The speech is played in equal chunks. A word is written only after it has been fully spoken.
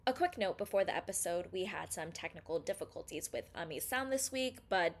A quick note before the episode, we had some technical difficulties with Umi's sound this week,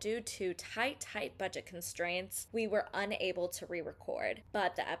 but due to tight budget constraints, we were unable to re-record.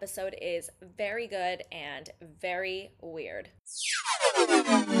 But the episode is very good and very weird.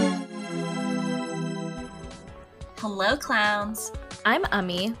 Hello, clowns. I'm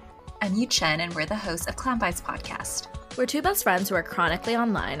Umi. I'm Yu Chen, and we're the hosts of Clown Bites Podcast. We're two best friends who are chronically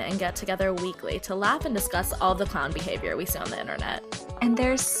online and get together weekly to laugh and discuss all the clown behavior we see on the internet. And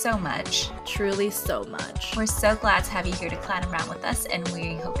there's so much. Truly so much. We're so glad to have you here to clown around with us, and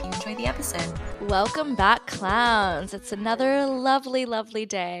we hope you enjoy the episode. Welcome back, clowns. It's another lovely, lovely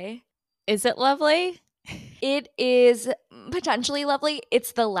day. Is it lovely? It is potentially lovely.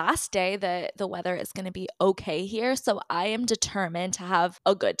 It's the last day that the weather is going to be okay here, so I am determined to have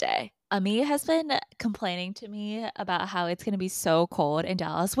a good day. Ami has been complaining to me about how it's going to be so cold in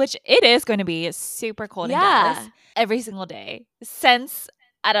Dallas, which it is going to be super cold in Dallas every single day since,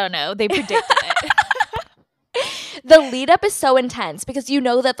 I don't know, they predicted it. The lead up is so intense because you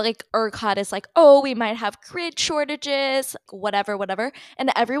know that like ERCOT is like, oh, we might have grid shortages, whatever.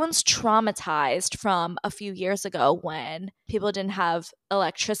 And everyone's traumatized from a few years ago when people didn't have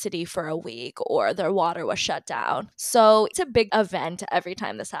electricity for a week or their water was shut down. So it's a big event every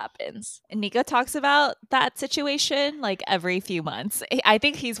time this happens. Nico talks about that situation like every few months. I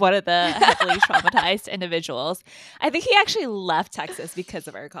think he's one of the heavily traumatized individuals. I think he actually left Texas because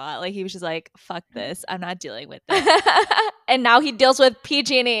of ERCOT. Like he was just like, fuck this. I'm not dealing with this. And now he deals with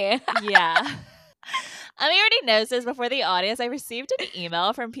PG&E. Yeah. I already knows this before the audience. I received an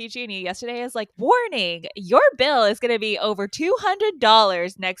email from PG&E yesterday. It's like, warning, your bill is going to be over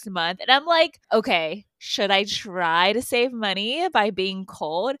 $200 next month. And I'm like, okay, should I try to save money by being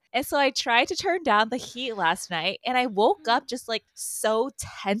cold? And so I tried to turn down the heat last night, and I woke up just like so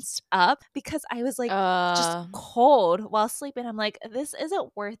tensed up because I was like just cold while sleeping. I'm like, this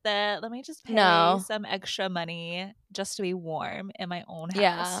isn't worth it. Let me just pay some extra money just to be warm in my own house.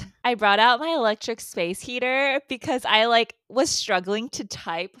 Yeah. I brought out my electric space heater because I like was struggling to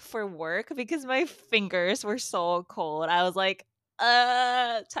type for work because my fingers were so cold. I was like,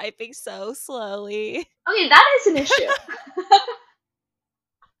 typing so slowly. Okay, that is an issue.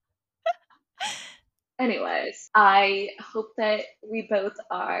 Anyways, I hope that we both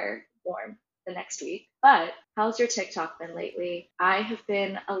are warm the next week. But how's your TikTok been lately? I have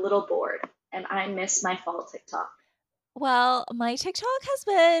been a little bored, and I miss my fall TikTok. Well, my TikTok has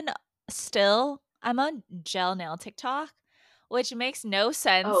been I'm on gel nail TikTok, which makes no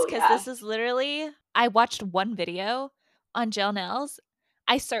sense because this is literally, I watched one video on gel nails.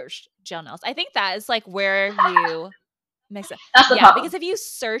 I searched gel nails. I think that is like where you mix it. That's the problem. Because if you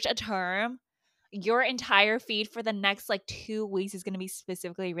search a term, your entire feed for the next like 2 weeks is going to be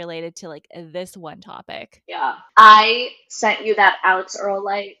specifically related to like this one topic. Yeah. I sent you that Alex Earl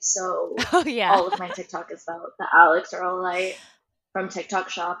light, so all of my TikTok is about the Alex Earl light from TikTok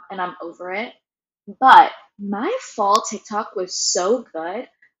Shop, and I'm over it. But my fall TikTok was so good.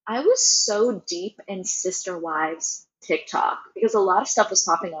 I was so deep in Sister Wives TikTok because a lot of stuff was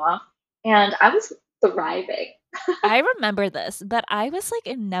popping off, and I was thriving. I remember this, but I was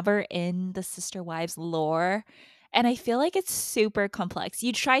like never in the Sister Wives lore, and I feel like it's super complex.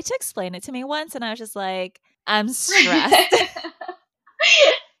 You tried to explain it to me once, and I was just like, I'm stressed.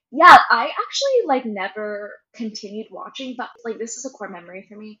 Yeah, I actually like never continued watching, but like this is a core memory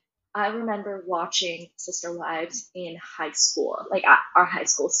for me. I remember watching Sister Wives in high school, like at our high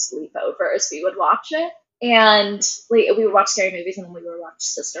school sleepovers. We would watch it, and like we would watch scary movies, and then we would watch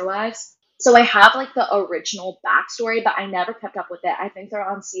Sister Wives. So I have like the original backstory, but I never kept up with it. I think they're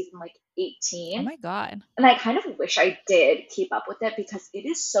on season like 18. Oh my God. And I kind of wish I did keep up with it because it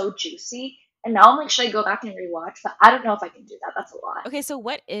is so juicy. And now I'm like, should I go back and rewatch? But I don't know if I can do that. That's a lot. Okay, so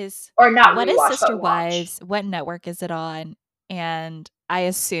what is Sister Wives? What network is it on? And I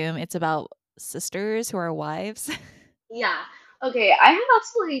assume it's about sisters who are wives. Yeah. Okay, I have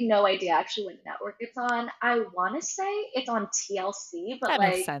absolutely no idea actually what network it's on. I want to say it's on TLC, but that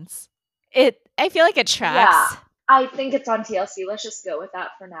like makes sense. I feel like it tracks. Yeah, I think it's on TLC. Let's just go with that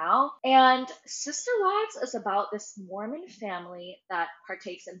for now. And Sister Wives is about this Mormon family that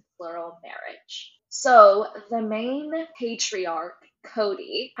partakes in plural marriage. So the main patriarch,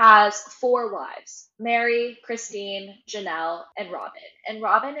 Cody, has 4 wives: Mary, Christine, Janelle, and Robin. And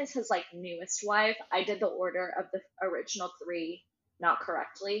Robin is his like newest wife. I did the order of the original 3 not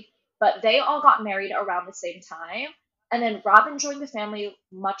correctly, but they all got married around the same time. And then Robin joined the family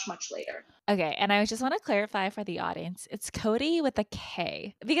much, much later. Okay, and I just want to clarify for the audience, it's Cody with a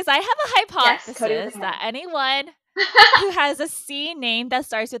K. Because I have a hypothesis that anyone who has a C name that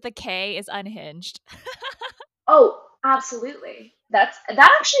starts with a K is unhinged. Oh, absolutely. that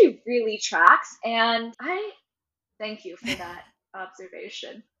actually really tracks, and I thank you for that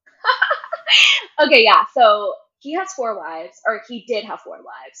observation. Okay, yeah. So he has 4 wives, or he did have 4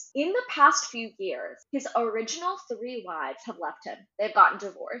 wives. In the past few years, his original 3 wives have left him. They've gotten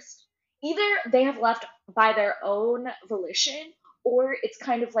divorced. Either they have left by their own volition, or it's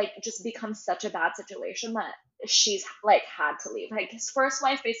kind of like just become such a bad situation that she's like had to leave. Like his first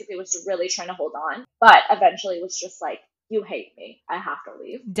wife basically was really trying to hold on, but eventually was just like, you hate me. I have to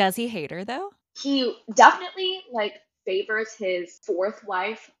leave. Does he hate her though? He definitely like favors his fourth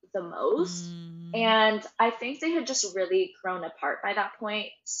wife the most. And I think they had just really grown apart by that point.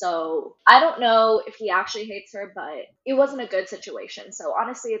 So I don't know if he actually hates her, but it wasn't a good situation. So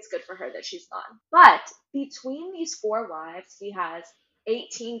honestly, it's good for her that she's gone. But between these 4 wives, he has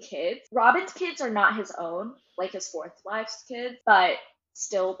 18 kids. Robin's kids are not his own, like his fourth wife's kids, but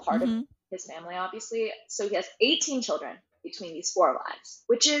still part of his family, obviously. So he has 18 children between these 4 wives,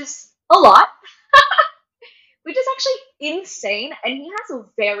 which is a lot, which is actually insane. And he has a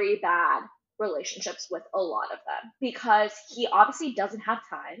very bad relationships with a lot of them because he obviously doesn't have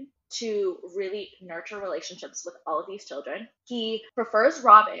time to really nurture relationships with all of these children. He prefers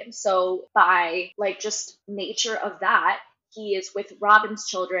Robin, so by like just nature of that, he is with Robin's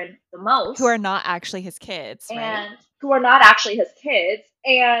children the most. Who are not actually his kids, right? And who are not actually his kids.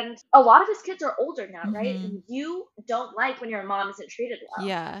 And a lot of his kids are older now, right? And you don't like when your mom isn't treated well.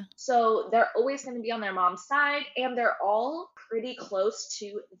 Yeah. So they're always going to be on their mom's side, and they're all pretty close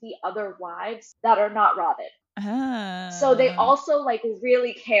to the other wives that are not Robin. So they also like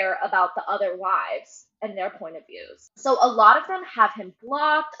really care about the other wives and their point of views. So a lot of them have him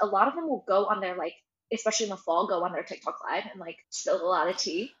blocked. A lot of them will go on their like, especially in the fall, go on their TikTok live and like spill a lot of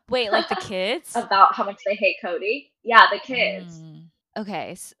tea. Wait, like the kids? About how much they hate Cody. Yeah, the kids.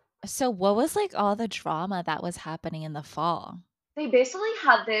 Okay. So what was like all the drama that was happening in the fall? They basically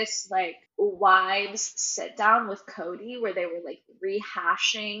had this like wives sit down with Cody where they were like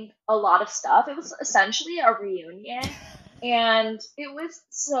rehashing a lot of stuff. It was essentially a reunion. And it was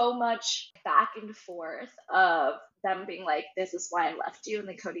so much back and forth of them being like, this is why I left you. And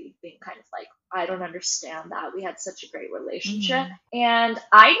then Cody being kind of like, I don't understand that. We had such a great relationship. And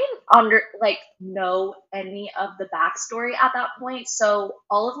I didn't know any of the backstory at that point. So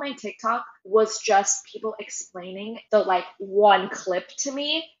all of my TikTok was just people explaining the like one clip to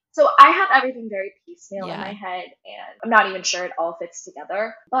me. So I have everything very piecemeal in my head, and I'm not even sure it all fits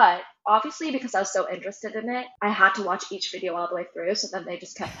together. But obviously, because I was so interested in it, I had to watch each video all the way through. So then they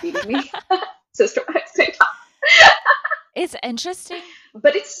just kept feeding me Sister Wives TikTok. It's interesting.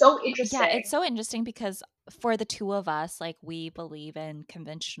 But it's so interesting. Yeah, it's so interesting because for the two of us, like we believe in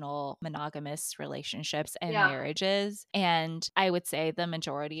conventional monogamous relationships and marriages. And I would say the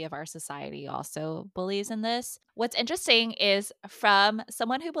majority of our society also believes in this. What's interesting is from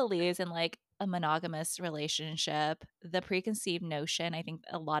someone who believes in like a monogamous relationship, the preconceived notion I think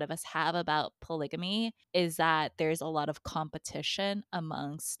a lot of us have about polygamy is that there's a lot of competition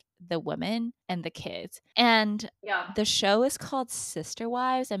amongst the women and the kids. And the show is called Sister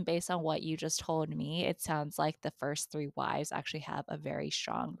Wives, and based on what you just told me, it sounds like the first 3 wives actually have a very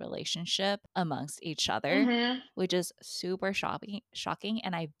strong relationship amongst each other, which is super shocking.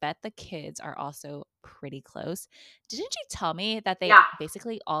 And I bet the kids are also pretty close. Didn't you tell me that they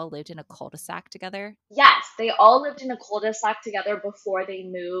basically all lived in a cul-de-sac together? Yes, they all lived in a cul-de-sac together before they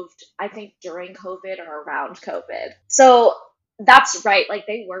moved, I think during COVID or around COVID. So that's right. Like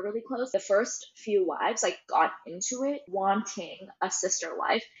they were really close. The first few wives like got into it wanting a sister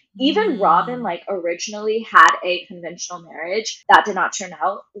wife. Even Robin like originally had a conventional marriage that did not turn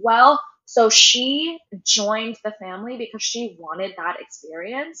out well. So she joined the family because she wanted that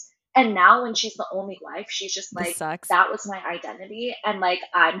experience. And now when she's the only wife, she's just like, that was my identity. And like,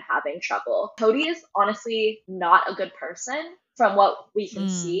 I'm having trouble. Cody is honestly not a good person from what we can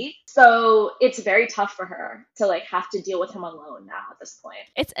see. So it's very tough for her to like have to deal with him alone now at this point.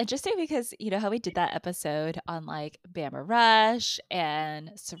 It's interesting because you know how we did that episode on like Bama Rush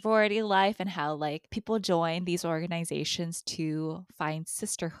and sorority life and how like people join these organizations to find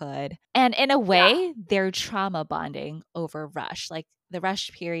sisterhood. And in a way, they're trauma bonding over Rush. Like the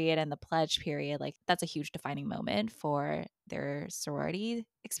Rush period and the Pledge period, like that's a huge defining moment for their sorority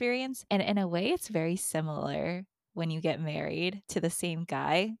experience. And in a way, it's very similar when you get married to the same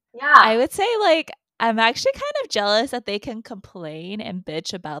guy. Yeah. I would say like I'm actually kind of jealous that they can complain and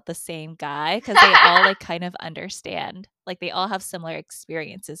bitch about the same guy because they all like kind of understand Like they all have similar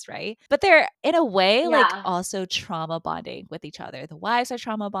experiences, right? But they're in a way like Yeah. also trauma bonding with each other. The wives are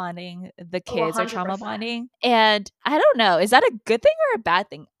trauma bonding, the Oh, kids are trauma 100%. bonding. And I don't know, is that a good thing or a bad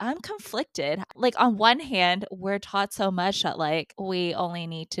thing? I'm conflicted. Like on one hand, we're taught so much that like we only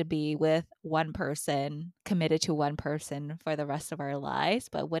need to be with one person, committed to one person for the rest of our lives.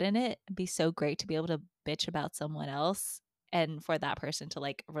 But wouldn't it be so great to be able to bitch about someone else and for that person to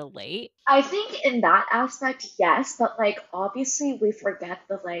like relate? I think in that aspect, yes, but like obviously we forget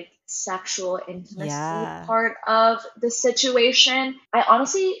the like sexual intimacy Yeah. part of the situation. I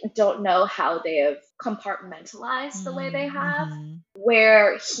honestly don't know how they have compartmentalized the way they have. Mm-hmm.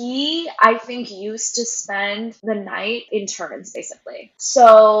 Where he, I think, used to spend the night in turns, basically.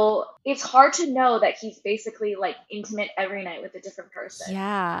 So it's hard to know that he's basically like intimate every night with a different person.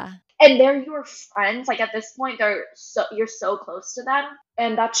 Yeah. And they're your friends. Like at this point, you're so close to them,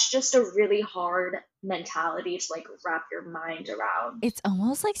 and that's just a really hard mentality to like wrap your mind around. It's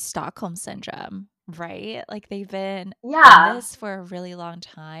almost like Stockholm syndrome, right? Like they've been in Yeah. this for a really long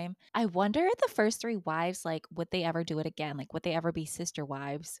time. I wonder if the first three wives, like, would they ever do it again? Like, would they ever be sister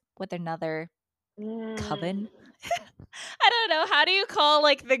wives with another Mm. coven? I don't know. How do you call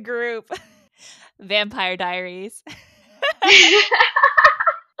like the group? Vampire Diaries.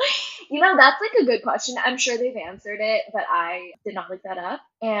 You know, that's like a good question. I'm sure they've answered it, but I did not look that up.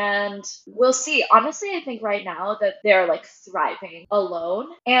 And we'll see. Honestly, I think right now that they're like thriving alone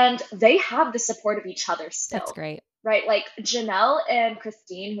and they have the support of each other That's still. great. Right? Like Janelle and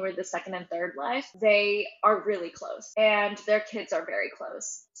Christine, who are the second and third wife, they are really close and their kids are very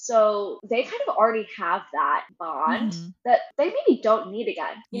close. So they kind of already have that bond Mhm. that they maybe don't need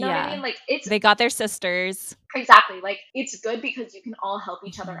again. You know what I Yeah. mean? Like it's They got their sisters. exactly like it's good because you can all help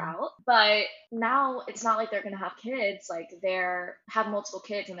each other Mhm. out. But now it's not like they're gonna have kids. Like they're have multiple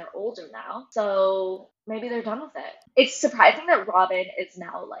kids and they're older now. So maybe they're done with it. It's surprising that Robin is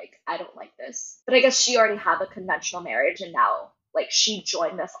now like, I don't like this. But I guess she already had a conventional marriage and now like she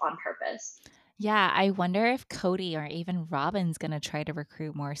joined this on purpose. Yeah, I wonder if Cody or even Robin's gonna try to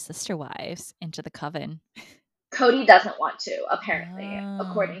recruit more sister wives into the coven. Cody doesn't want to, apparently, Oh.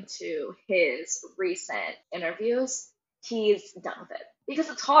 according to his recent interviews. He's done with it because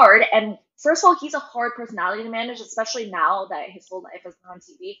it's hard. And first of all, he's a hard personality to manage, especially now that his whole life has been on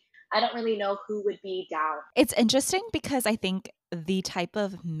TV. I don't really know who would be down. It's interesting because I think the type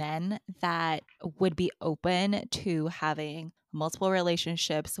of men that would be open to having multiple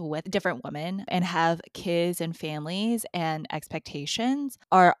relationships with different women and have kids and families and expectations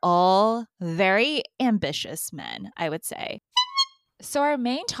are all very ambitious men, I would say. So, our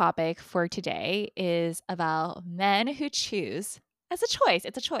main topic for today is about men who choose as a choice.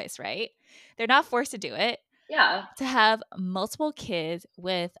 It's a choice, right? They're not forced to do it, Yeah. to have multiple kids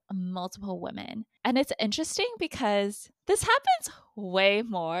with multiple women. And it's interesting because this happens way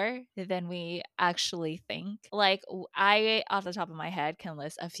more than we actually think. Like, I, off the top of my head, can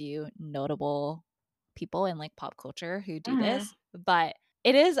list a few notable people in like pop culture who do Hmm. this, but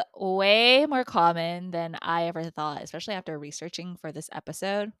it is way more common than I ever thought, especially after researching for this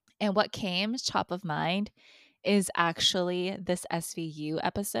episode. And what came top of mind is actually this SVU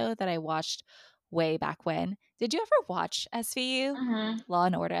episode that I watched way back when. Did you ever watch SVU? Hmm. Law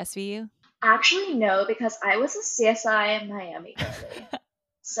and Order SVU? Actually, no, because I was a CSI Miami girly.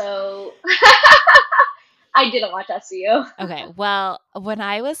 So I didn't watch SVU. Okay, well, when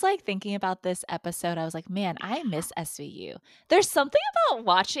I was like thinking about this episode, I was like, man, I miss SVU. There's something about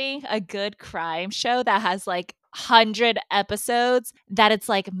watching a good crime show that has like 100 episodes that it's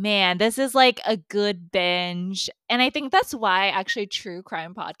like, man, this is like a good binge. And I think that's why actually true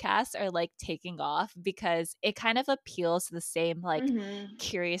crime podcasts are like taking off because it kind of appeals to the same like Hmm.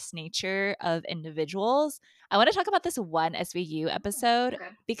 curious nature of individuals. I want to talk about this one SVU episode Okay.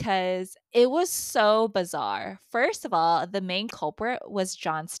 because it was so bizarre. First of all, the main culprit was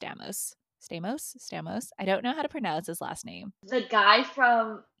John Stamos. Stamos? I don't know how to pronounce his last name. The guy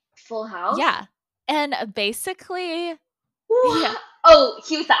from Full House? Yeah. And basically, yeah. What? Oh,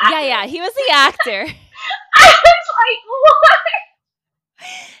 he was the actor. Yeah, he was the actor. I was like,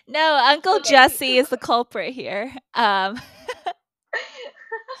 what? No, Uncle Okay. Jesse is the culprit here.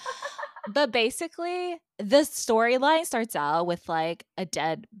 But basically, the storyline starts out with like a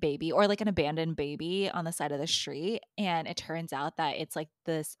dead baby or like an abandoned baby on the side of the street. And it turns out that it's like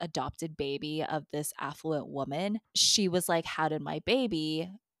this adopted baby of this affluent woman. She was like, how did my baby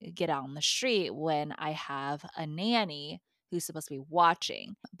get out on the street when I have a nanny who's supposed to be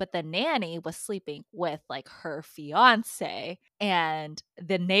watching? But the nanny was sleeping with like her fiance, and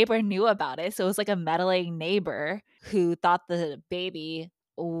the neighbor knew about it. So it was like a meddling neighbor who thought the baby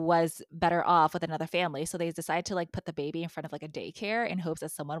was better off with another family. So they decided to like put the baby in front of like a daycare in hopes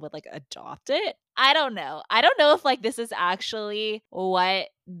that someone would like adopt it. I don't know. I don't know if like this is actually what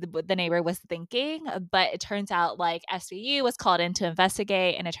the neighbor was thinking, but it turns out like SVU was called in to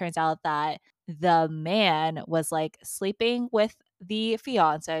investigate, and it turns out that the man was like sleeping with the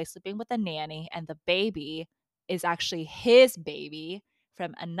fiance, sleeping with the nanny, and the baby is actually his baby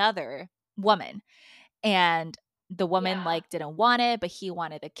from another woman. And the woman Yeah. like didn't want it, but he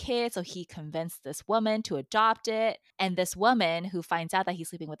wanted a kid, so he convinced this woman to adopt it. And this woman who finds out that he's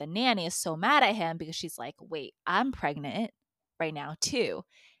sleeping with a nanny is so mad at him because she's like, wait, I'm pregnant right now too.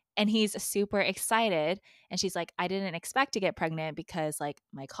 And he's super excited. And she's like, I didn't expect to get pregnant because like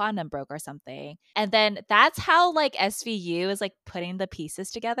my condom broke or something. And then that's how like SVU is like putting the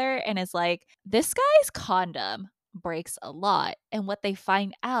pieces together and is like, this guy's condom breaks a lot. And what they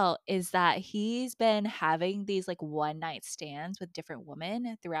find out is that he's been having these like one night stands with different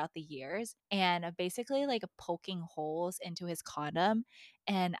women throughout the years and basically like poking holes into his condom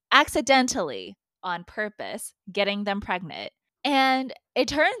and accidentally on purpose getting them pregnant. And it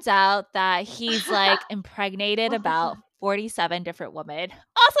turns out that he's like impregnated What the about fuck? 47 different women.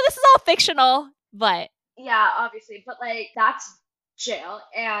 Also, this is all fictional, but Yeah, obviously, but like that's jail.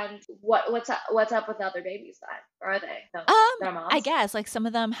 And what's up with the other babies then? Or are they? No, their I moms? guess like some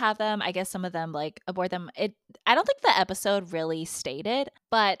of them have them. I guess some of them like abort them. I don't think the episode really stated,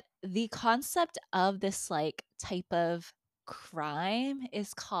 but the concept of this like type of crime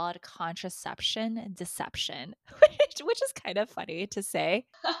is called contraception deception, which is kind of funny to say.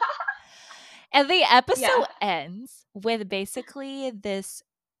 And the Yeah. episode ends with basically this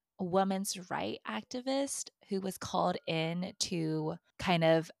women's right activist who was called in to kind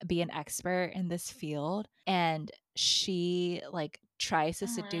of be an expert in this field, and she like tries to Mhm.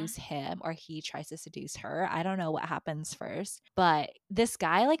 seduce him or he tries to seduce her. I don't know what happens first, but this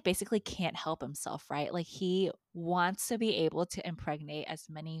guy like basically can't help himself, right? Like he wants to be able to impregnate as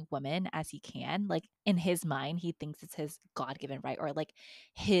many women as he can. Like in his mind he thinks it's his god-given right, or like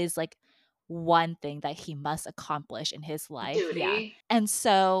his like one thing that he must accomplish in his life. Yeah. Duty. And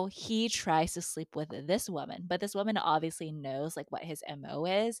so he tries to sleep with this woman, but this woman obviously knows like what his MO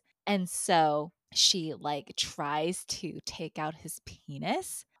is. And so she like tries to take out his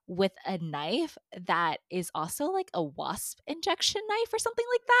penis with a knife that is also like a wasp injection knife or something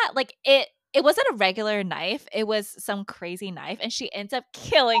like that. Like it wasn't a regular knife, it was some crazy knife, and she ends up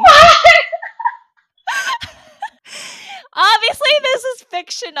killing him. Obviously, this is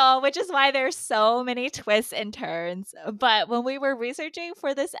fictional, which is why there's so many twists and turns. But when we were researching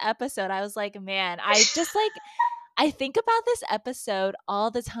for this episode, I was like, man, I think about this episode all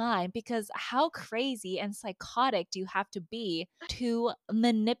the time because how crazy and psychotic do you have to be to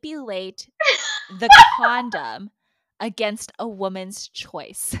manipulate the condom against a woman's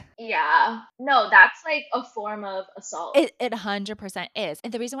choice? Yeah. No, that's like a form of assault. It 100% is.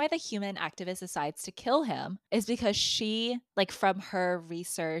 And the reason why the human activist decides to kill him is because she, like, from her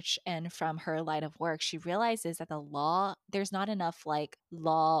research and from her line of work, she realizes that there's not enough, like,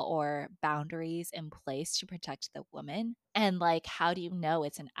 law or boundaries in place to protect the woman. And, like, how do you know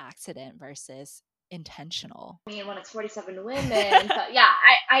it's an accident versus intentional? I mean, when it's 47 women, but yeah,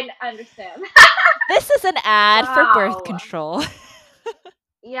 I understand. This is an ad for birth Wow. control.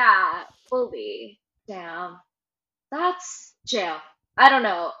 Yeah, fully. Damn. That's jail. I don't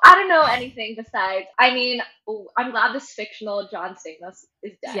know. I don't know anything besides. I mean, I'm glad this fictional John Stamos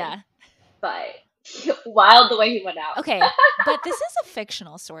is dead, Yeah. but wild the way he went out. Okay, but this is a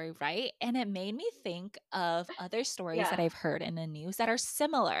fictional story, right? And it made me think of other stories that Yeah. I've heard in the news that are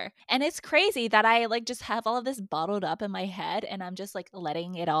similar. And it's crazy that I like just have all of this bottled up in my head and I'm just like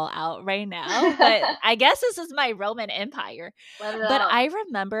letting it all out right now. But I guess this is my Roman Empire. Let it But out. I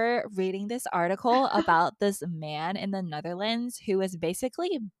remember reading this article about this man in the Netherlands who was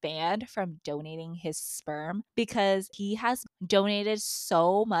basically banned from donating his sperm because he has donated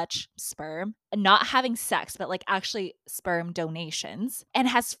so much sperm, not having sex, but like actually sperm donations, and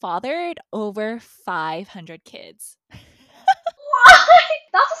has fathered over 500 kids. What?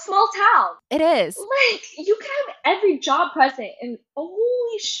 That's a small town. It is. Like, you can have every job present, and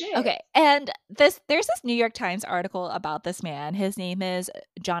holy shit. Okay, and there's this New York Times article about this man. His name is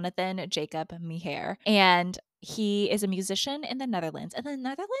Jonathan Jacob Meher, and he is a musician in the Netherlands, and the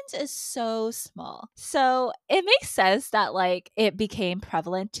Netherlands is so small. So it makes sense that like it became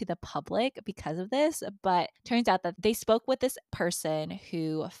prevalent to the public because of this, but turns out that they spoke with this person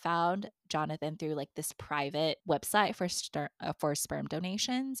who found Jonathan through like this private website for sperm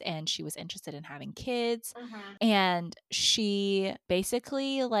donations, and she was interested in having kids. And she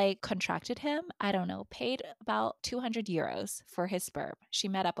basically like contracted him. I don't know, paid about 200 euros for his sperm. She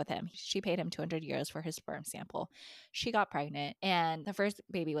met up with him. She paid him 200 euros for his sperm sample. She got pregnant, and the first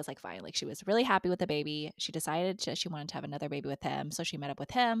baby was like fine. Like she was really happy with the baby. She decided she wanted to have another baby with him. So she met up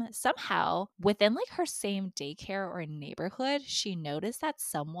with him. Somehow, within like her same daycare or neighborhood, she noticed that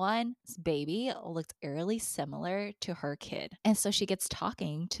someone's baby looked eerily similar to her kid. And so she gets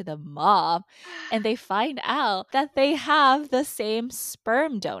talking to the mom, and they find out that they have the same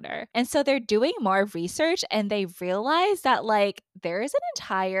sperm donor. And so they're doing more research, and they realize that like there is an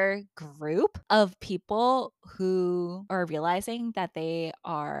entire group of people who are realizing that they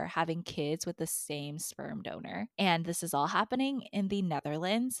are having kids with the same sperm donor. And this is all happening in the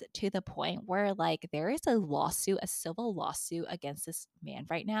Netherlands, to the point where like there is a lawsuit, a civil lawsuit against this man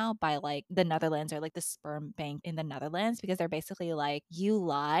right now by like the Netherlands, or like the sperm bank in the Netherlands, because they're basically like, you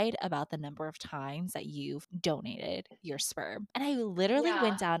lied about the number of times that you've donated your sperm. And I literally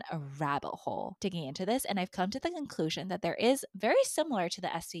went down a rabbit hole digging into this, and I've come to the conclusion that there is, very similar to the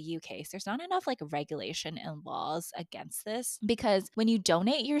SCU case, there's not enough like regulation and laws against this, because when you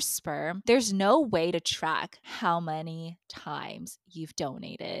donate your sperm, there's no way to track how many times you've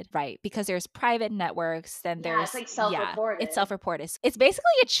donated, right? Because there's private networks, then there's it's like self-reported. it's self-reported. It's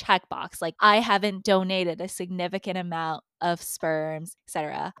basically a checkbox, like I haven't donated a significant amount of sperms,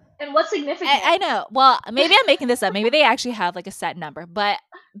 etc. And what's significant? I know. Well, maybe I'm making this up. Maybe they actually have like a set number, but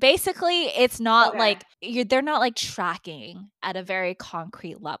basically it's not like they're not like tracking at a very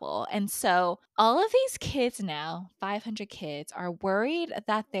concrete level. And so all of these kids now, 500 kids, are worried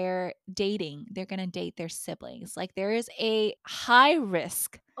that they're going to date their siblings. Like there is a high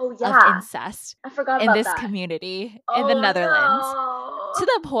risk of incest I forgot in about this that. community in the Netherlands. To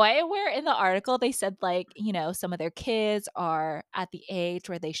the point where in the article they said like, you know, some of their kids are at the age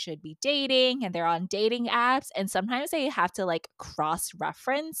where they should be dating, and they're on dating apps, and sometimes they have to like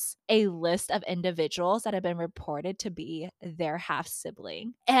cross-reference a list of individuals that have been reported to be their half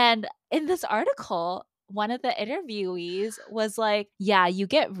sibling. And in this article, one of the interviewees was like, yeah, you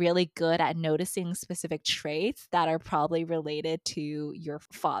get really good at noticing specific traits that are probably related to your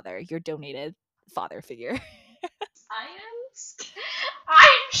father, your donated father figure.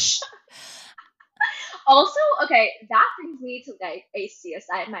 Also, okay, that brings me to like a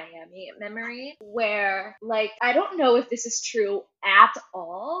CSI Miami memory where, like, I don't know if this is true at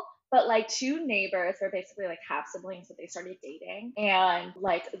all, but like two neighbors were basically like half siblings that they started dating. And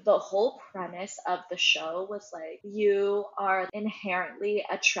like the whole premise of the show was like, you are inherently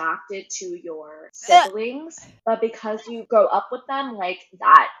attracted to your siblings, but because you grow up with them, like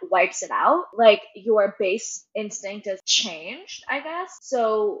that wipes it out. Like your base instinct is changed, I guess.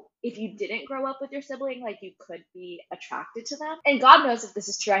 So if you didn't grow up with your sibling, like you could be attracted to them. And God knows if this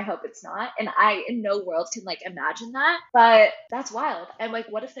is true. I hope it's not. And I, in no world, can like imagine that. But that's wild. And like,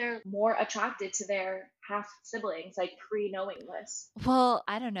 what if they're more attracted to their half siblings, like pre-knowing this? Well,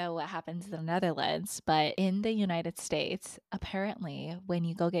 I don't know what happens in the Netherlands, but in the United States, apparently, when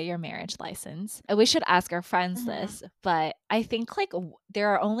you go get your marriage license, we should ask our friends this, but I think like there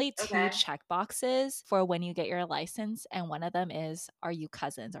are only two check boxes for when you get your license, and one of them is, are you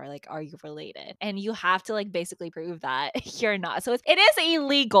cousins, or like, are you related? And you have to like basically prove that you're not. So it is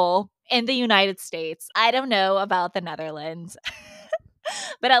illegal in the United States. I don't know about the Netherlands.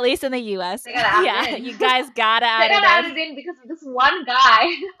 But at least in the US, you guys gotta add it in because of this one guy.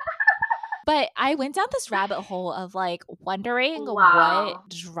 But I went down this rabbit hole of like wondering what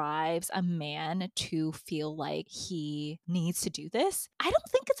drives a man to feel like he needs to do this. I don't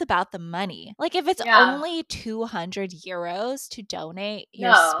think it's about the money. Like if it's only 200 euros to donate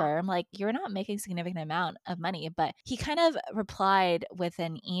your sperm, like you're not making a significant amount of money. But he kind of replied with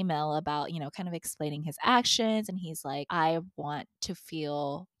an email about, you know, kind of explaining his actions. And he's like, I want to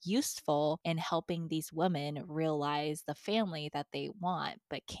feel useful in helping these women realize the family that they want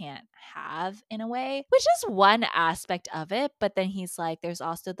but can't have, in a way, which is one aspect of it. But then he's like, there's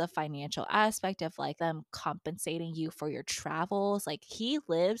also the financial aspect of like them compensating you for your travels. Like he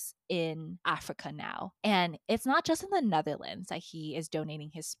lives in Africa now. And it's not just in the Netherlands that he is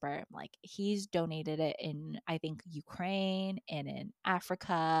donating his sperm. Like he's donated it in, I think, Ukraine and in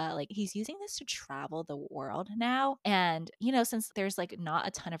Africa. Like he's using this to travel the world now. And, you know, since there's like not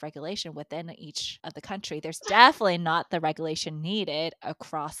a ton of regulation within each of the country, there's definitely not the regulation needed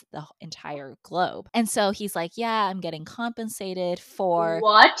across the entire globe. And so he's like, yeah, I'm getting compensated for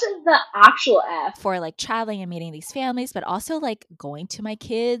What the actual F? for like traveling and meeting these families, but also like going to my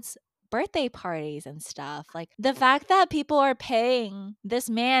kids' birthday parties and stuff. Like the fact that people are paying this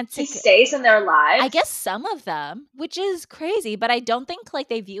man to He stays in their lives? I guess some of them, which is crazy, but I don't think like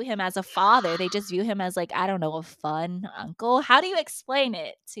they view him as a father. They just view him as like, I don't know, a fun uncle. How do you explain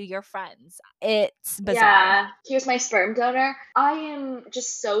it to your friends? It's bizarre. Yeah. Here's my sperm donor. I am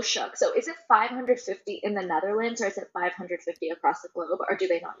just so shook. So is it 550 in the Netherlands or is it 550 across the globe, or do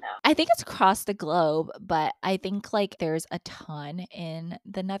they not know? I think it's across the globe, but I think like there's a ton in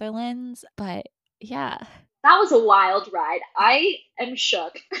the Netherlands. But yeah. That was a wild ride. I am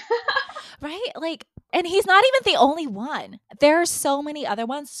shook. Right? Like, and he's not even the only one. There are so many other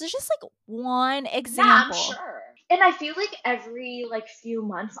ones. It's just like one example. Yeah, I'm sure. And I feel like every like few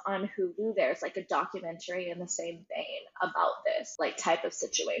months on Hulu, there's like a documentary in the same vein about this like type of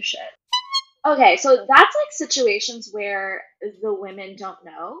situation. Okay, so that's like situations where the women don't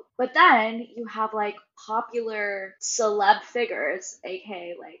know, but then you have like popular celeb figures,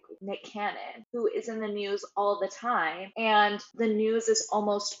 aka like Nick Cannon, who is in the news all the time, and the news is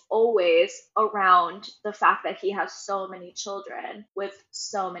almost always around the fact that he has so many children with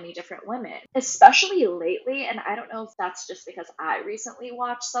so many different women, especially lately. And I don't know if that's just because I recently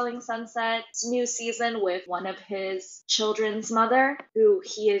watched Selling Sunset's new season with one of his children's mother, who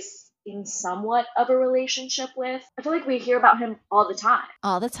he is in somewhat of a relationship with. I feel like we hear about him all the time.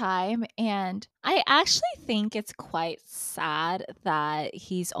 All the time. And I actually think it's quite sad that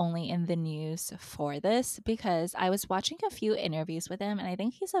he's only in the news for this, because I was watching a few interviews with him and I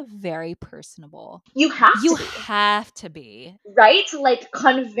think he's a very personable. You have You to be, have to be. right? To like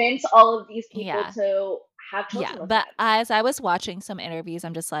convince all of these people Yeah. to have children Yeah, with but him. as I was watching some interviews,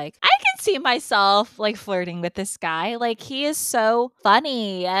 I'm just like, I can see myself like flirting with this guy. Like he is so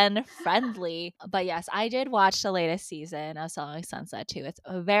funny and friendly. But yes, I did watch the latest season of Selling Sunset too. It's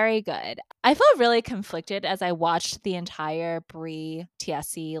very good. I felt really conflicted as I watched the entire Brie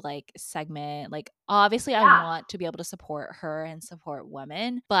TSC like segment. Like obviously I Yeah. want to be able to support her and support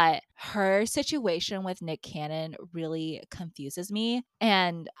women, but her situation with Nick Cannon really confuses me.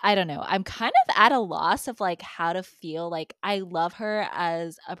 And I don't know, I'm kind of at a loss of like how to feel. Like I love her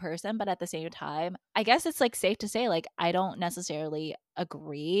as a person, but at the same time, I guess it's like safe to say like I don't necessarily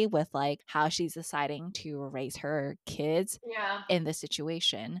agree with like how she's deciding to raise her kids Yeah. in this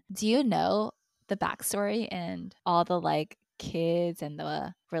situation. Do you know the backstory and all the like kids and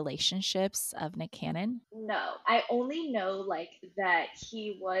the relationships of Nick Cannon? No, I only know like that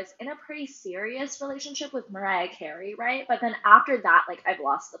he was in a pretty serious relationship with Mariah Carey, right? But then after that, like I've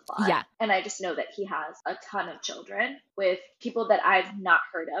lost the plot. Yeah. And I just know that he has a ton of children with people that I've not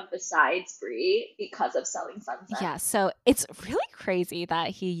heard of besides Brie because of Selling Sunset. Yeah, so it's really crazy that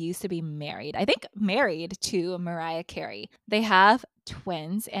he used to be married. I think married to Mariah Carey. They have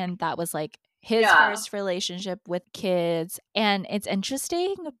twins, and that was like his Yeah. first relationship with kids. And it's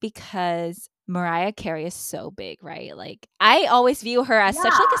interesting because Mariah Carey is so big, right? Like I always view her as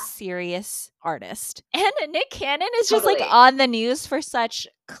such like a Yeah. serious artist. And Nick Cannon is just like Totally. on the news for such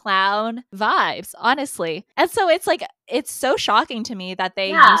clown vibes, honestly. And so it's like it's so shocking to me that they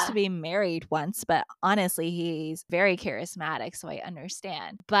used Yeah. to be married once, but honestly, he's very charismatic, so I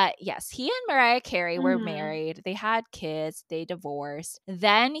understand. But yes, he and Mariah Carey were Mhm. married. They had kids, they divorced.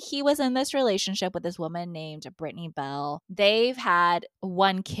 Then he was in this relationship with this woman named Brittany Bell. They've had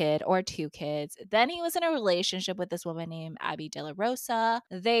one kid or two kids. Then he was in a relationship with this woman named Abby De La Rosa.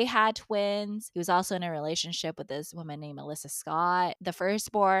 They had twins. He was also in a relationship with this woman named Melissa Scott. The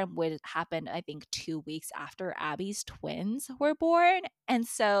firstborn would happen, I think, 2 weeks after Abby's twins were born. And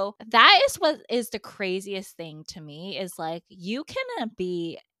so that is what is the craziest thing to me, is like you can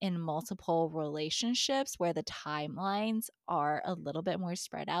be in multiple relationships where the timelines are a little bit more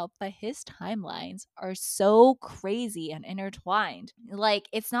spread out, but his timelines are so crazy and intertwined. Like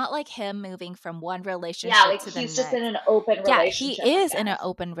it's not like him moving from one relationship Yeah, like to the he's next. just in an open Yeah, relationship. he I is in an guess.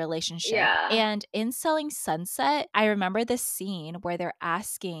 open relationship. Yeah. And in Selling Sunset, I remember this scene where they're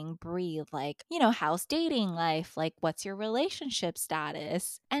asking Brie, like, you know, how's dating life? Like, what's your relationship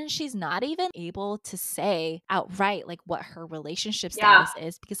status? And she's not even able to say outright, like, what her relationship Yeah. status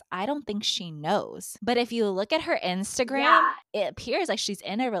is, because I don't think she knows. But if you look at her Instagram, Yeah. it appears like she's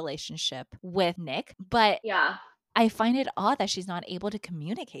in a relationship with Nick, but Yeah. I find it odd that she's not able to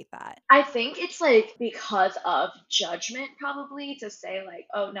communicate that. I think it's like because of judgment, probably, to say, like,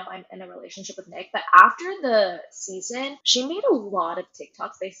 oh no, I'm in a relationship with Nick. But after the season, she made a lot of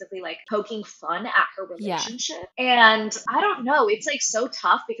TikToks basically like poking fun at her Yeah. relationship. And I don't know, it's like so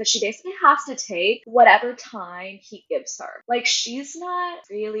tough because she basically has to take whatever time he gives her. Like, she's not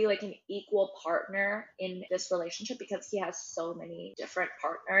really like an equal partner in this relationship because he has so many different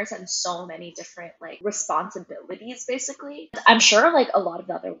partners and so many different like responsibilities, basically. I'm sure like a lot of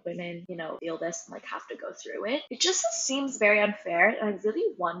the other women, feel this and like have to go through it. It just seems very unfair. And I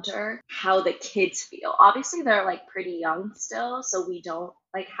really wonder how the kids feel. Obviously, they're like pretty young still, so we don't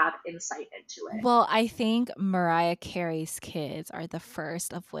like have insight into it. Well, I think Mariah Carey's kids are the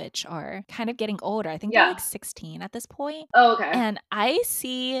first of which are kind of getting older. I think they're Yeah. like 16 at this point. Oh, okay. And I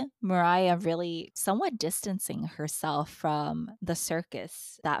see Mariah really somewhat distancing herself from the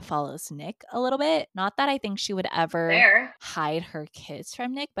circus that follows Nick a little bit. Not that I think she would ever Fair. hide her kids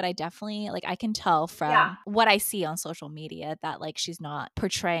from Nick, but I definitely like I can tell from Yeah. what I see on social media that like she's not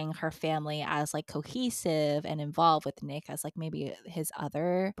portraying her family as like cohesive and involved with Nick as like maybe his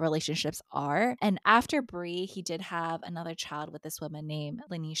other relationships are. And after Brie, he did have another child with this woman named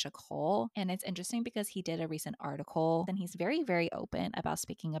Lanisha Cole. And it's interesting because he did a recent article and he's very, very open about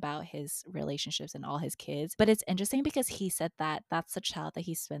speaking about his relationships and all his kids. But it's interesting because he said that that's the child that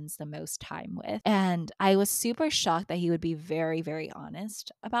he spends the most time with. And I was super shocked that he would be very, very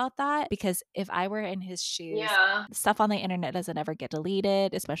honest about that, because if I were in his shoes, Yeah. stuff on the internet doesn't ever get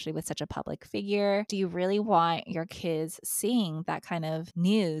deleted, especially with such a public figure. Do you really want your kids seeing that kind of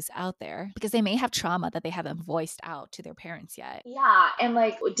news out there? Because they may have trauma that they haven't voiced out to their parents yet. Yeah, and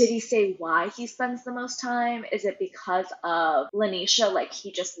like, did he say why he spends the most time? Is it because of Lanisha? Like,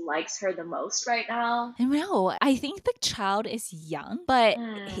 he just likes her the most right now? No, I think the child is young, but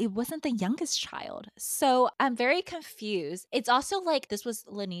Mm. he wasn't the youngest child. So I'm very confused. It's also like this was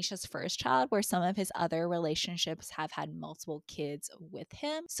Lanisha's first child, where some of his other relationships have had multiple kids with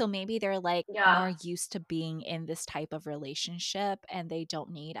him. So maybe they're like Yeah. more used to being in this type of relationship and they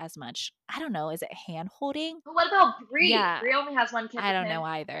don't need as much. I don't know. Is it hand holding? But what about Brie? Yeah. Brie only has one kid I with don't him. know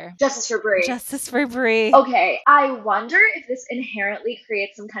either. Justice for Brie. Justice for Brie. Okay, I wonder if this inherently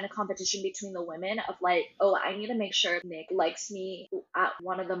creates some kind of competition between the women of like, oh, I need to make sure Nick likes me at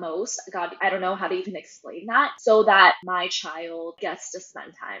one of the most. God, I don't know how to even explain that, so that my child gets to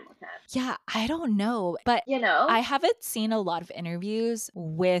spend time with him. Yeah, I don't know. But I haven't seen a lot of interviews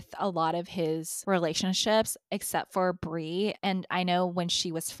with a lot of his relationships except for Brie. And I know when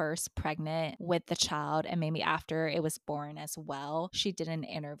she was first pregnant with the child and maybe after it was born as well, she did an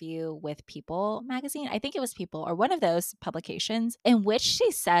interview with People magazine. I think it was People or one of those publications, in which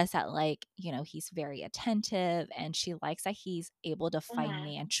she says that like, he's very attentive and she likes that he's able to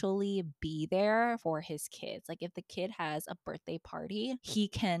financially be there for his kids. Like if the kid has a birthday party, he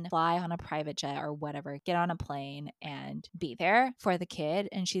can fly on a private jet or whatever, get on a plane and be there for the kid.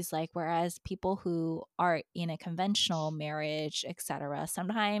 And she's like, whereas people who are in a conventional marriage, etc.,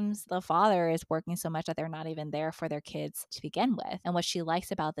 sometimes the father is working so much that they're not even there for their kids to begin with. And what she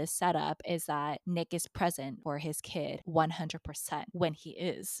likes about this setup is that Nick is present for his kid 100% when he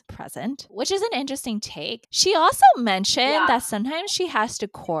is present, which is an interesting take. She also mentioned that sometimes she has to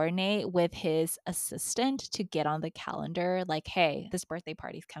coordinate with his assistant to get on the calendar, like, hey, this birthday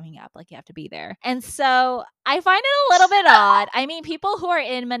party's coming up, like you have to be there. And so I find it a little bit odd. I mean, people who are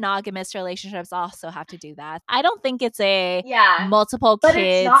in monogamous relationships also have to do that. I don't think it's a multiple kids. But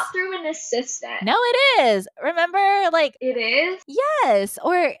it's not through an assistant. No, it is. Remember, like, it is? Yes.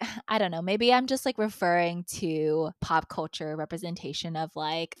 Or I don't know, maybe I'm just like referring to pop culture representation of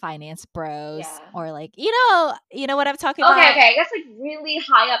like finance bros or like, you know what I'm talking about? Okay, I guess like really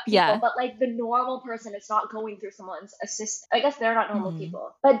high up people, Yeah. but like the normal person is not going through someone's assistant. I guess they're not normal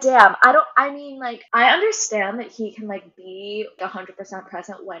people. But damn, I understand that he can like be 100%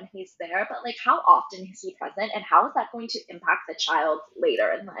 present when he's there, but like how often is he present and how is that going to impact the child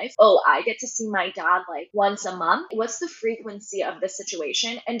later in life? Oh, I get to see my dad like once a month. What's the frequency of this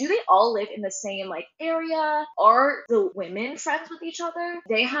situation? And do they all live in the same like area? Are the women friends with each other?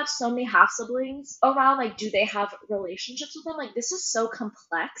 They have so many half siblings around. Like, do they have relationships with them? Like, this is so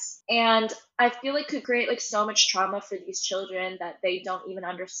complex, and I feel like could create like so much trauma for these children that they don't even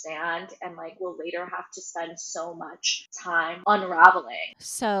understand, and like will later have to spend so much time unraveling.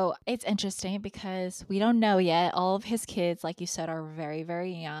 So it's interesting because we don't know yet. All of his kids, like you said, are very,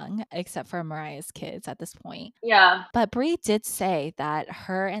 very young. everything except for Mariah's kids at this point. Yeah. But Brie did say that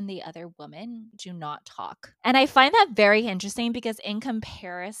her and the other woman do not talk. And I find that very interesting because in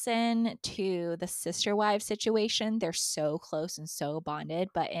comparison to the sister wives situation, they're so close and so bonded.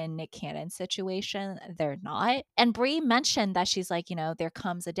 But in Nick Cannon's situation, they're not. And Brie mentioned that she's like, there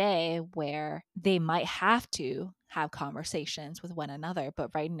comes a day where they might have to have conversations with one another,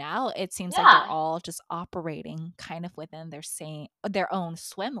 but right now it seems like they're all just operating kind of within their own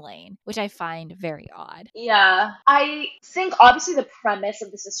swim lane, which I find very odd. Yeah. I think obviously the premise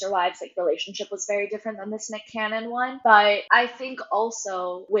of the sister wives relationship was very different than this Nick Cannon one, but I think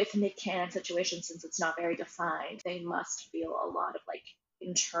also with Nick Cannon's situation, since it's not very defined, they must feel a lot of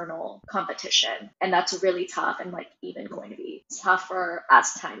internal competition, and that's really tough, and even going to be tougher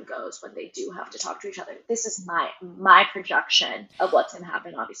as time goes when they do have to talk to each other. This is my projection of what's going to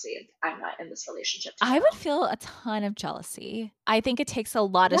happen. Obviously I'm not in this relationship I would feel a ton of jealousy. I think it takes a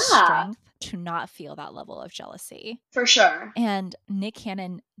lot of strength to not feel that level of jealousy, for sure. And Nick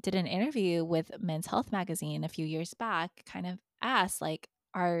Cannon did an interview with Men's Health magazine a few years back, kind of asked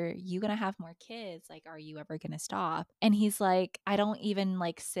are you going to have more kids? Are you ever going to stop? And he's like, I don't even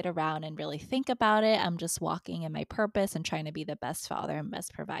sit around and really think about it. I'm just walking in my purpose and trying to be the best father and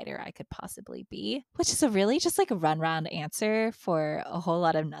best provider I could possibly be, which is a really just a run-round answer for a whole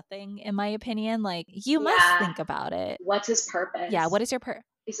lot of nothing, in my opinion. You must think about it. What's his purpose? Yeah. What is your purpose?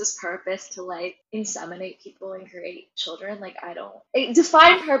 Is his purpose to inseminate people and create children? I don't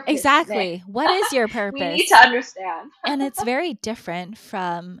define purpose. Exactly. Nick. What is your purpose? We need to understand. And it's very different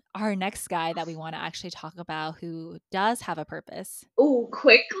from our next guy that we want to actually talk about, who does have a purpose. Oh,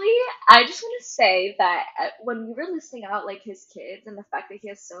 quickly, I just want to say that when we were listing out his kids and the fact that he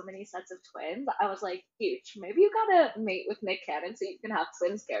has so many sets of twins, I was like, huge. Maybe you gotta mate with Nick Cannon so you can have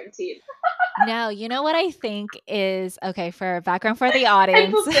twins guaranteed. No, you know what I think is, okay, for background for the audience.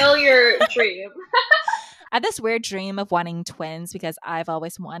 And fulfill your dream. I have this weird dream of wanting twins because I've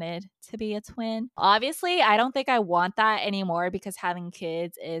always wanted to be a twin. Obviously, I don't think I want that anymore because having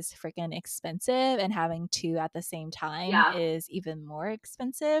kids is freaking expensive, and having two at the same time is even more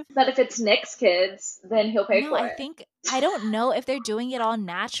expensive. But if it's Nick's kids, then he'll pay for it. I don't know if they're doing it all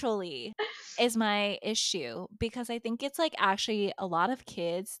naturally is my issue, because I think it's actually a lot of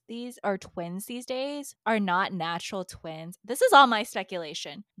kids twins these days are not natural twins. This is all my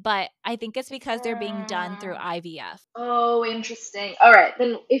speculation, but I think it's because they're being done through IVF. Oh, interesting. All right,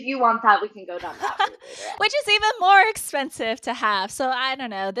 then if you want that, we can go down that route later. Which is even more expensive to have. So I don't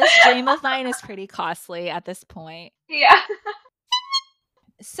know. This dream of mine is pretty costly at this point. Yeah.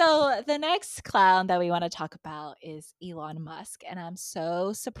 So the next clown that we want to talk about is Elon Musk. And I'm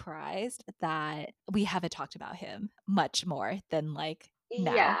so surprised that we haven't talked about him much more than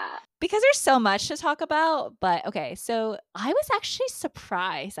now. Yeah. Because there's so much to talk about. But okay, so I was actually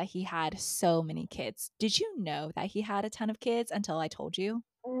surprised that he had so many kids. Did you know that he had a ton of kids until I told you?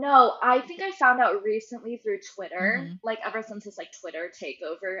 No, I think I found out recently through Twitter, ever since his Twitter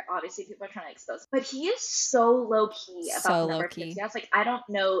takeover, obviously people are trying to expose him. But he is so low key about the number of kids he has. I don't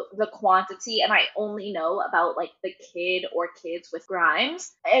know the quantity, and I only know about the kid or kids with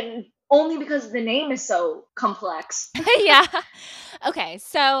Grimes, and only because the name is so complex. Yeah. Okay,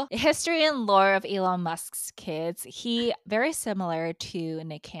 so history and lore of Elon Musk's kids. He, very similar to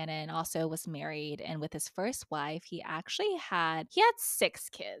Nick Cannon, also was married, and with his first wife, he had 6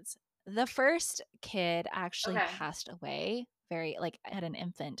 kids. The first kid actually passed away very at an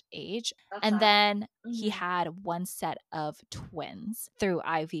infant age. And then he had one set of twins through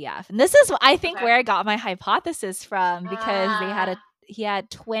IVF. And this is, I think, where I got my hypothesis from, because he had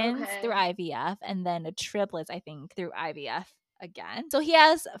twins through IVF and then triplets, I think, through IVF again. So he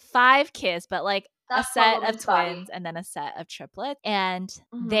has 5 kids, but a set of twins and then a set of triplets. And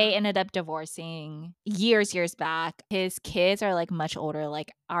they ended up divorcing years back. His kids are much older,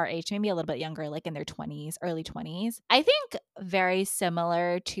 our age, maybe a little bit younger, in their 20s, early 20s. I think very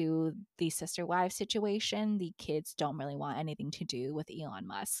similar to the sister wife situation. The kids don't really want anything to do with Elon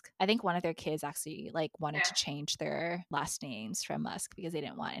Musk. I think one of their kids actually wanted to change their last names from Musk because they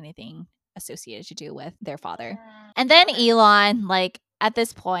didn't want anything associated to do with their father. And then Elon, at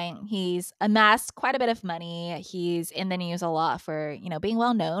this point, he's amassed quite a bit of money. He's in the news a lot for, being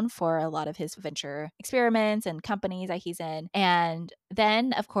well known for a lot of his venture experiments and companies that he's in. And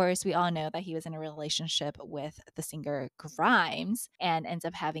then, of course, we all know that he was in a relationship with the singer Grimes and ends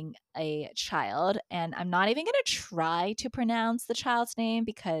up having a child. And I'm not even going to try to pronounce the child's name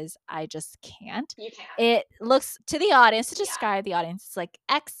because I just can't. You can't. It looks, to the audience, to describe the audience,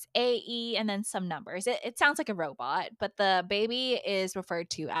 it's XAE and then some numbers. It sounds like a robot, but the baby is referred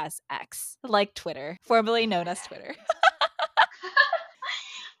to as X, like Twitter, formerly known as Twitter.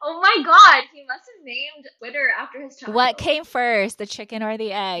 Oh my god, he must have named Twitter after his child. What came first, the chicken or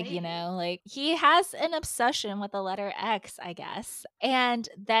the egg, Maybe. you know? Like, he has an obsession with the letter X, I guess. And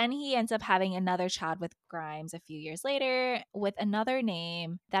then he ends up having another child with Grimes a few years later with another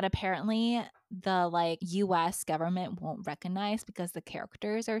name that apparently the like US government won't recognize because the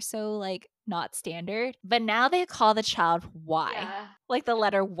characters are so like not standard. But now they call the child Y. Yeah. Like the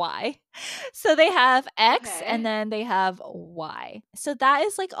letter Y. So they have X Okay. and then they have Y. So that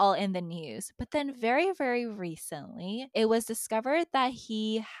is like all in the news. But then very, very recently, it was discovered that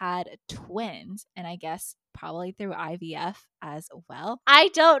he had twins. And I guess probably through IVF as well. I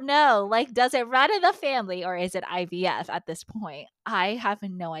don't know. Like, does it run in the family or is it IVF at this point? I have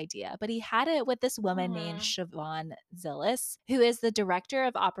no idea. But he had it with this woman named Siobhan Zillis, who is the director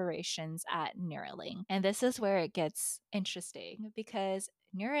of operations at Neuralink. And this is where it gets interesting because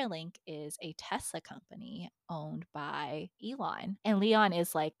Neuralink is a Tesla company owned by Elon. And Leon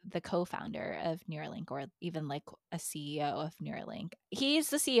is like the co-founder of Neuralink or even like a CEO of Neuralink. He's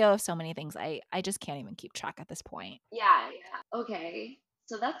the CEO of so many things. I just can't even keep track at this point. Yeah. Okay.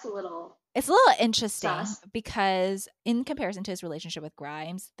 So that's a little. It's a little interesting Sus. because in comparison to his relationship with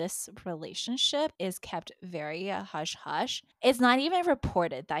Grimes, this relationship is kept very hush hush. It's not even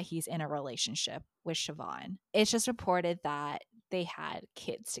reported that he's in a relationship with Siobhan. It's just reported that they had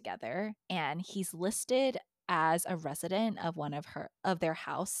kids together and he's listed as a resident of their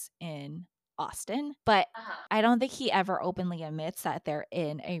house in Austin, but I don't think he ever openly admits that they're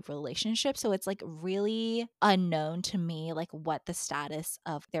in a relationship. So it's like really unknown to me, like what the status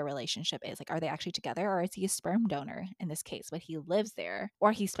of their relationship is. Like, are they actually together or is he a sperm donor in this case? But he lives there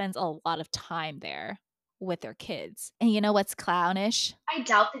or he spends a lot of time there with their kids. And you know what's clownish? I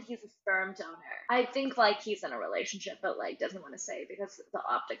doubt that he's a sperm donor. I think like he's in a relationship, but like doesn't want to say because the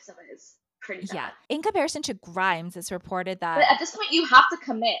optics of it is pretty bad. Yeah. In comparison to Grimes, it's reported But that at this point, you have to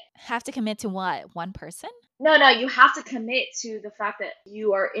commit. have to commit to what? One person? No, you have to commit to the fact that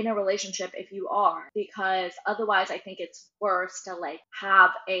you are in a relationship if you are, because otherwise I think it's worse to like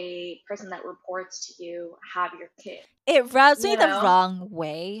have a person that reports to you have your kid. It rubs me You the know? wrong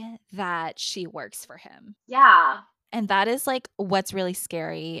way that she works for him. Yeah. And that is like what's really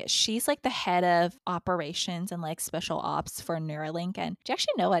scary. She's like the head of operations and like special ops for Neuralink. And do you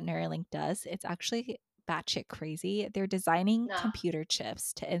actually know what Neuralink does? It's actually batshit crazy. They're designing No. computer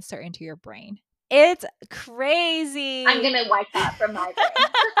chips to insert into your brain. It's crazy. I'm going to wipe that from my brain.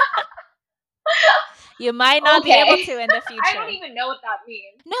 You might not be able to in the future. I don't even know what that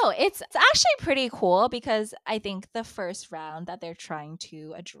means. No, it's actually pretty cool because I think the first round that they're trying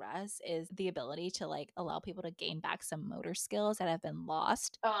to address is the ability to like allow people to gain back some motor skills that have been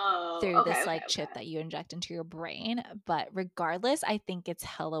lost through this chip that you inject into your brain. But regardless, I think it's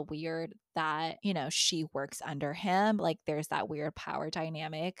hella weird that, you know, she works under him. Like there's that weird power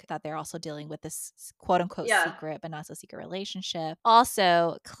dynamic that they're also dealing with this quote unquote secret, but not so secret relationship.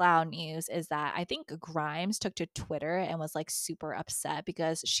 Also, clown news is that I think Grimes took to Twitter and was like super upset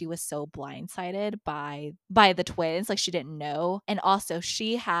because she was so blindsided by the twins. Like she didn't know. And also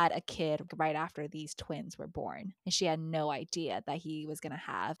she had a kid right after these twins were born. And she had no idea that he was going to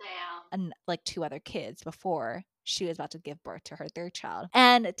have like two other kids before she was about to give birth to her third child.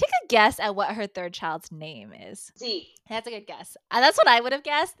 And take a guess at what her third child's name is. Z. That's a good guess. That's what I would have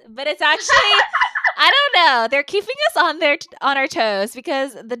guessed, but it's actually I don't know. They're keeping us on our toes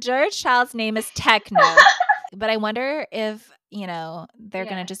because the third child's name is Techno. But I wonder if, you know, they're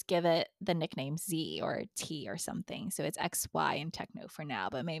going to just give it the nickname Z or T or something. So it's X, Y, and Techno for now,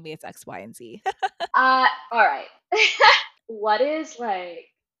 but maybe it's X, Y, and Z. All right. What is like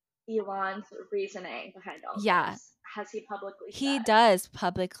Elon's reasoning behind all this? Has he publicly said? He does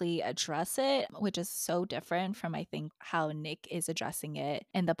publicly address it, which is so different from I think how Nick is addressing it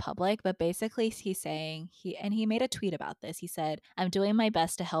in the public. But basically he's saying he made a tweet about this. He said, "I'm doing my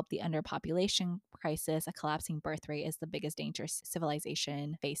best to help the underpopulation crisis. A collapsing birth rate is the biggest danger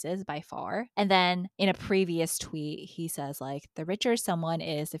civilization faces by far." And then in a previous tweet, he says like, "The richer someone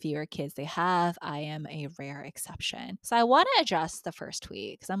is, the fewer kids they have. I am a rare exception." So I want to address the first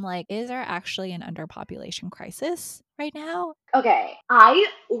tweet because I'm like, is there actually an underpopulation crisis right now? Okay, I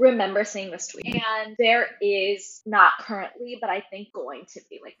remember seeing this tweet, and there is not currently, but I think going to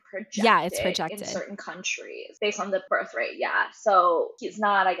be like projected. Yeah, it's projected in certain countries based on the birth rate. Yeah, so he's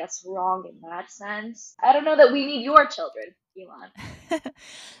not, I guess, wrong in that sense. I don't know that we need your children, Elon.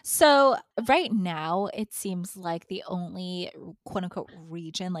 So right now, it seems like the only quote unquote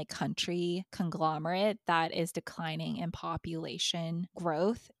region, like country conglomerate that is declining in population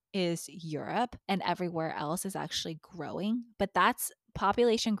growth is Europe, and everywhere else is actually growing. But that's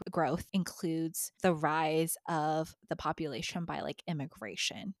population growth includes the rise of the population by like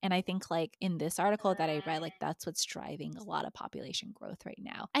immigration. And I think like in this article that I read, like that's what's driving a lot of population growth right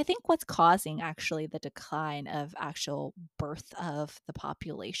now. I think what's causing actually the decline of actual birth of the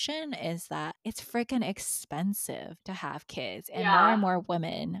population is that it's freaking expensive to have kids, and Yeah. more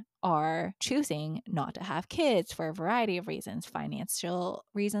women are choosing not to have kids for a variety of reasons, financial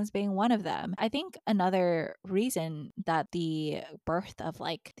reasons being one of them. I think another reason that the birth of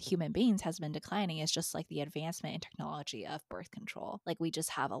like human beings has been declining is just like the advancement in technology of birth control. Like we just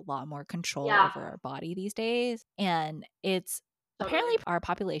have a lot more control Yeah. over our body these days, and it's apparently our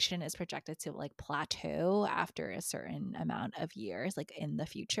population is projected to like plateau after a certain amount of years, like in the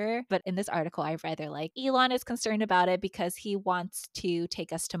future. But in this article I read, they're like, Elon is concerned about it because he wants to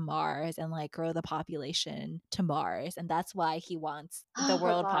take us to Mars and like grow the population to Mars. And that's why he wants the Oh,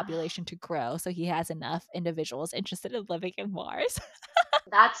 world God. population to grow, so he has enough individuals interested in living in Mars.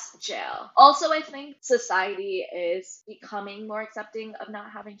 That's jail. Also, I think society is becoming more accepting of not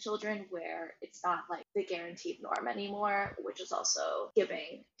having children, where it's not like the guaranteed norm anymore, which is also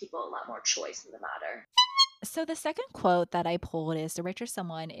giving people a lot more choice in the matter. So the second quote that I pulled is, the richer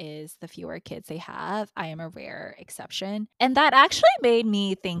someone is, the fewer kids they have. I am a rare exception. And that actually made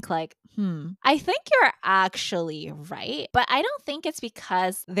me think like, I think you're actually right. But I don't think it's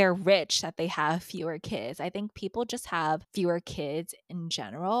because they're rich that they have fewer kids. I think people just have fewer kids in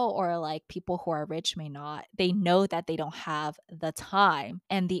general, or like people who are rich may not. They know that they don't have the time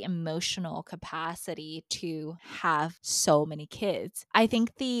and the emotional capacity to have so many kids. I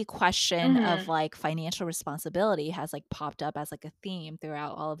think the question of like financial responsibility has like popped up as like a theme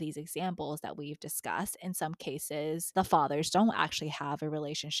throughout all of these examples that we've discussed. In some cases, the fathers don't actually have a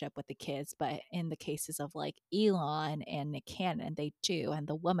relationship with the kids, but in the cases of like Elon and Nick Cannon, they do. And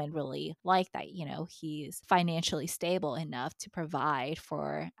the woman really like that, you know, he's financially stable enough to provide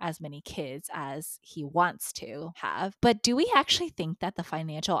for as many kids as he wants to have. But do we actually think that the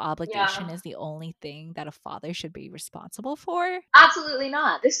financial obligation is the only thing that a father should be responsible for? Absolutely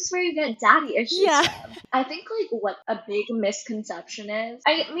not. This is where you get daddy issues Yeah. from. I think like what a big misconception is,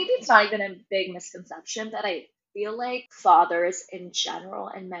 maybe it's not even a big misconception, but I feel like fathers in general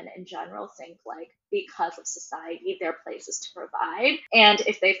and men in general think like because of society, their place is to provide. And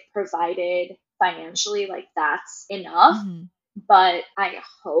if they've provided financially, like that's enough. Mhm. But I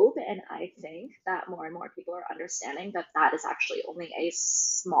hope and I think that more and more people are understanding that that is actually only a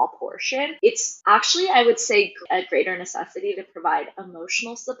small portion. It's actually, I would say, a greater necessity to provide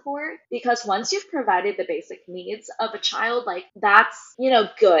emotional support, because once you've provided the basic needs of a child, like that's,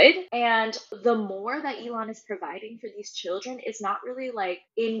 good. And the more that Elon is providing for these children is not really like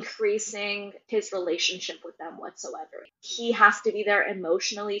increasing his relationship with them whatsoever. He has to be there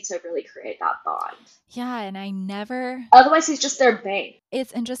emotionally to really create that bond. Yeah, and I never. Otherwise, he's just their bane.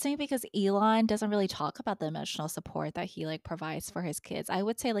 It's interesting because Elon doesn't really talk about the emotional support that he like provides for his kids. I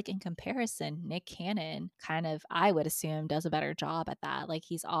would say like in comparison, Nick Cannon kind of, I would assume, does a better job at that. Like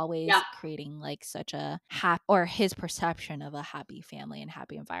he's always creating like such a happy, or his perception of a happy family and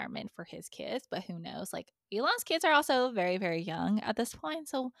happy environment for his kids. But who knows? Like Elon's kids are also very, very young at this point.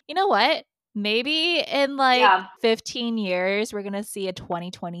 So you know what? Maybe in like 15 years, we're going to see a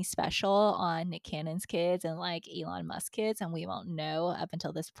 2020 special on Nick Cannon's kids and like Elon Musk kids, and we won't know up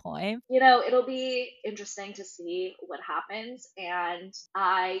until this point. It'll be interesting to see what happens, and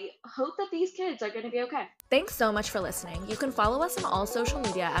I hope that these kids are going to be okay. Thanks so much for listening. You can follow us on all social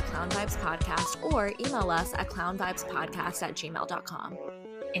media at Clown Vibes Podcast, or email us at clownvibespodcast@gmail.com.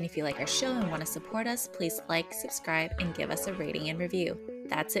 And if you like our show and want to support us, please like, subscribe, and give us a rating and review.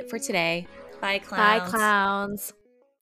 That's it for today. Bye, clowns. Bye, clowns.